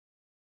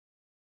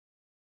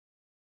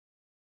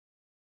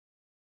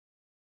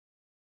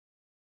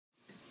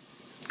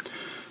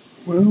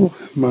Well,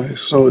 my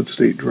solid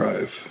state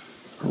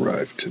drive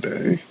arrived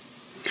today.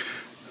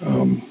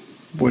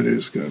 What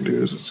it's going to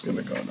do is it's going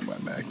to go into my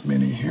Mac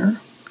Mini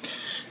here.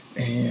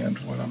 And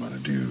what I'm going to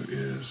do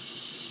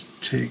is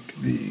take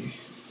the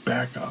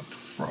backup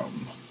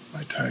from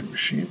my time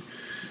machine,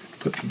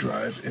 put the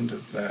drive into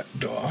that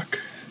dock,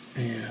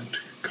 and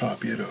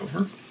copy it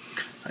over.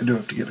 I do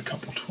have to get a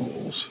couple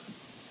tools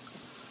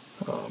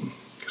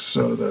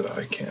so that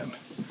I can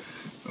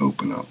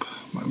open up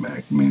my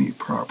Mac Mini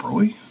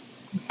properly.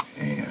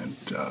 And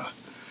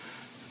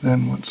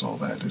then once all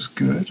that is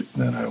good,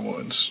 then I will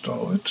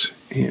install it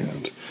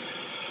and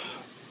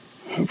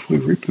hopefully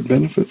reap the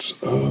benefits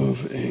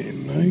of a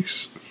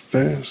nice,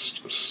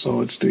 fast,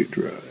 solid-state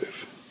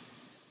drive.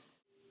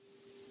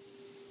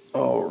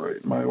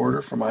 Alright, my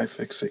order from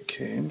iFixit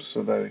came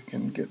so that I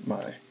can get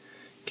my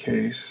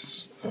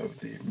case of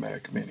the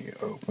Mac Mini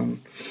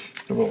open.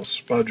 I have a little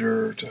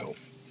spudger to help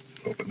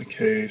open the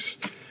case,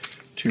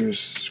 2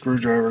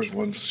 screwdrivers,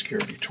 1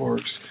 security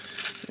Torx,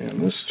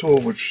 and this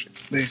tool, which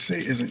they say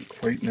isn't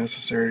quite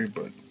necessary,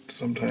 but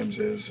sometimes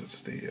is,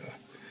 it's the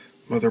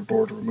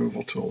motherboard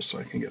removal tool, so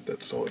I can get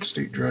that solid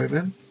state drive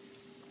in.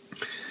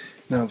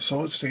 Now the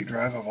solid state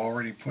drive I've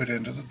already put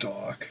into the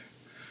dock.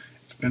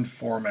 It's been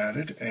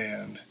formatted,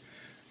 and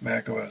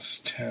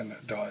macOS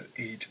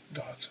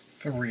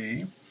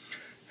 10.8.3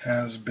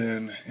 has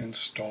been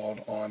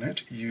installed on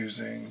it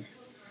using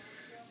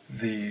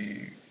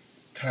the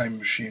time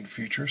machine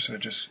feature. So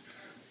just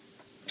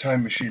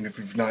time machine, if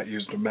you've not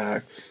used a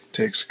Mac,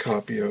 takes a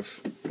copy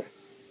of,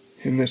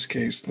 in this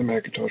case, the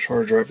Macintosh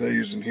hard drive that I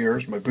use in here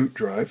is my boot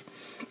drive,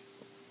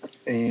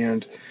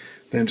 and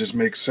then just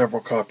makes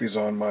several copies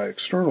on my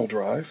external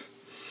drive,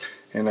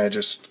 and I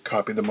just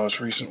copy the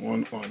most recent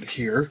one on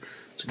here.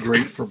 It's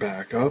great for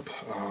backup.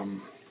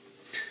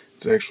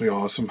 It's actually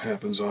awesome,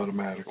 happens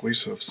automatically,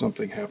 so if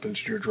something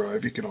happens to your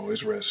drive, you can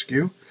always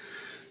rescue.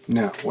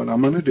 Now, what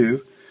I'm going to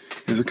do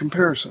is a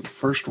comparison.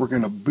 First, we're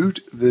going to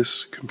boot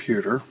this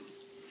computer,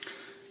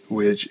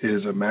 which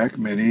is a Mac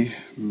Mini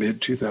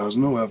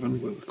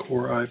mid-2011 with a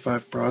Core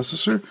i5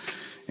 processor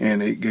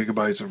and 8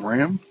 gigabytes of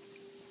RAM.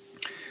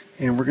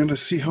 And we're going to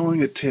see how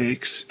long it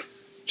takes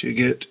to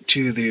get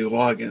to the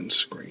login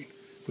screen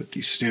with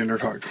the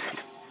standard hard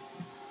drive.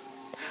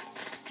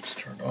 Just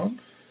turn it on.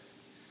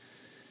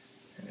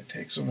 And it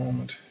takes a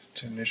moment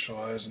to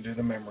initialize and do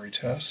the memory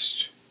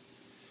test.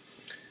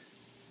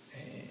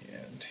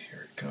 And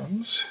here it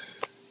comes.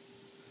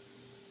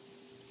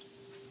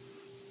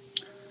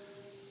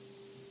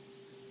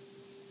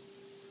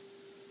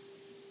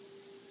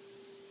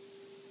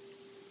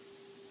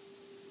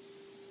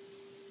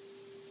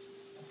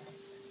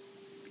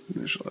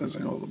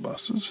 Initializing all the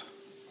buses.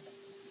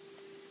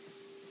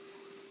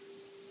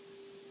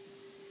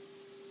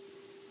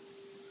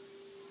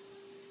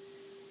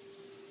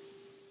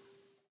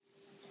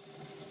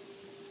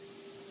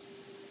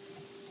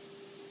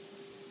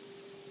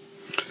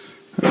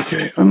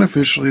 Okay,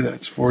 unofficially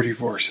that's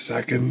 44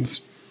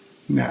 seconds.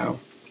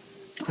 Now,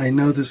 I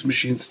know this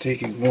machine's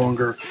taking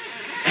longer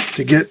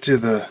to get to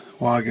the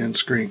login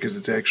screen because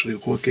it's actually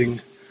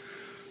looking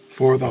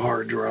for the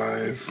hard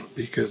drive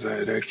because I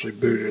had actually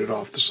booted it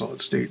off the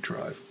solid state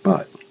drive.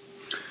 But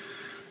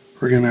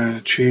we're going to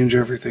change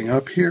everything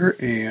up here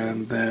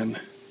and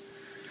then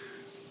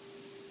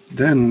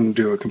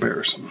do a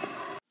comparison.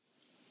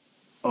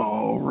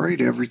 Alright,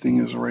 everything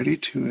is ready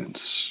to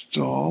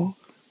install.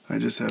 I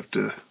just have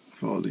to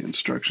follow the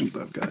instructions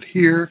I've got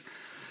here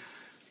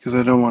because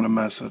I don't want to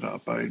mess it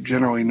up. I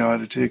generally know how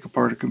to take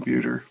apart a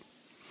computer.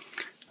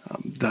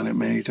 I've done it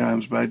many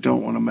times, but I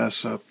don't want to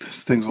mess up.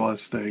 This thing's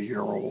less than a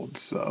year old,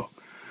 so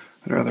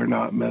I'd rather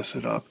not mess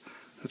it up.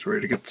 It's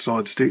ready to get the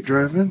solid state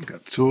drive in.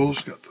 Got the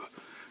tools, got the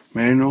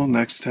manual.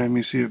 Next time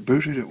you see it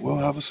booted, it will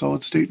have a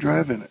solid state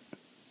drive in it.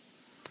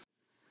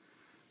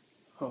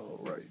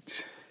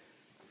 Alright.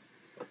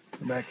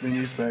 The Mac Mini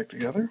is back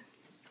together.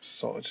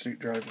 Solid state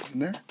drive is in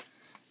there.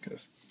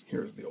 Because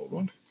here's the old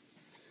one.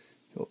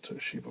 The old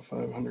Toshiba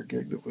 500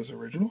 gig that was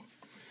original.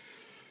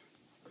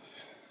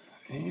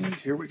 And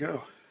here we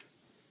go.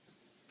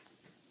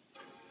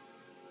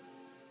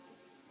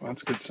 Well,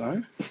 that's a good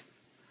sign.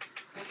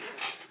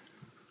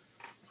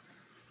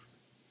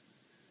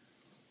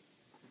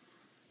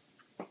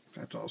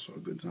 That's also a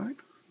good sign.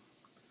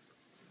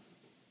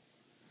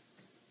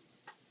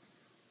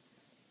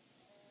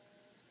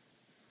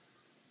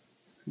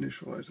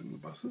 Initializing the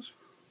buses.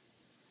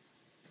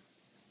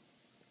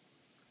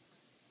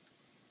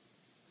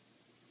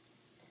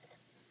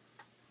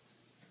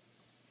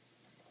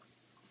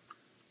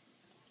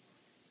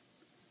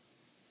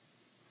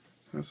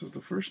 This is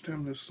the first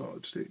time this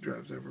solid state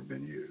drive's ever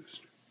been used.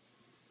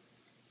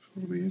 So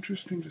it'll be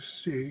interesting to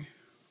see.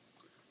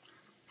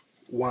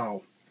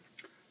 Wow.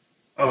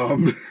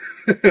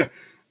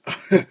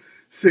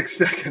 6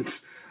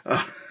 seconds.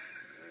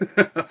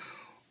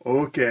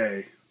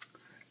 Okay.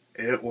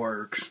 It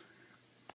works.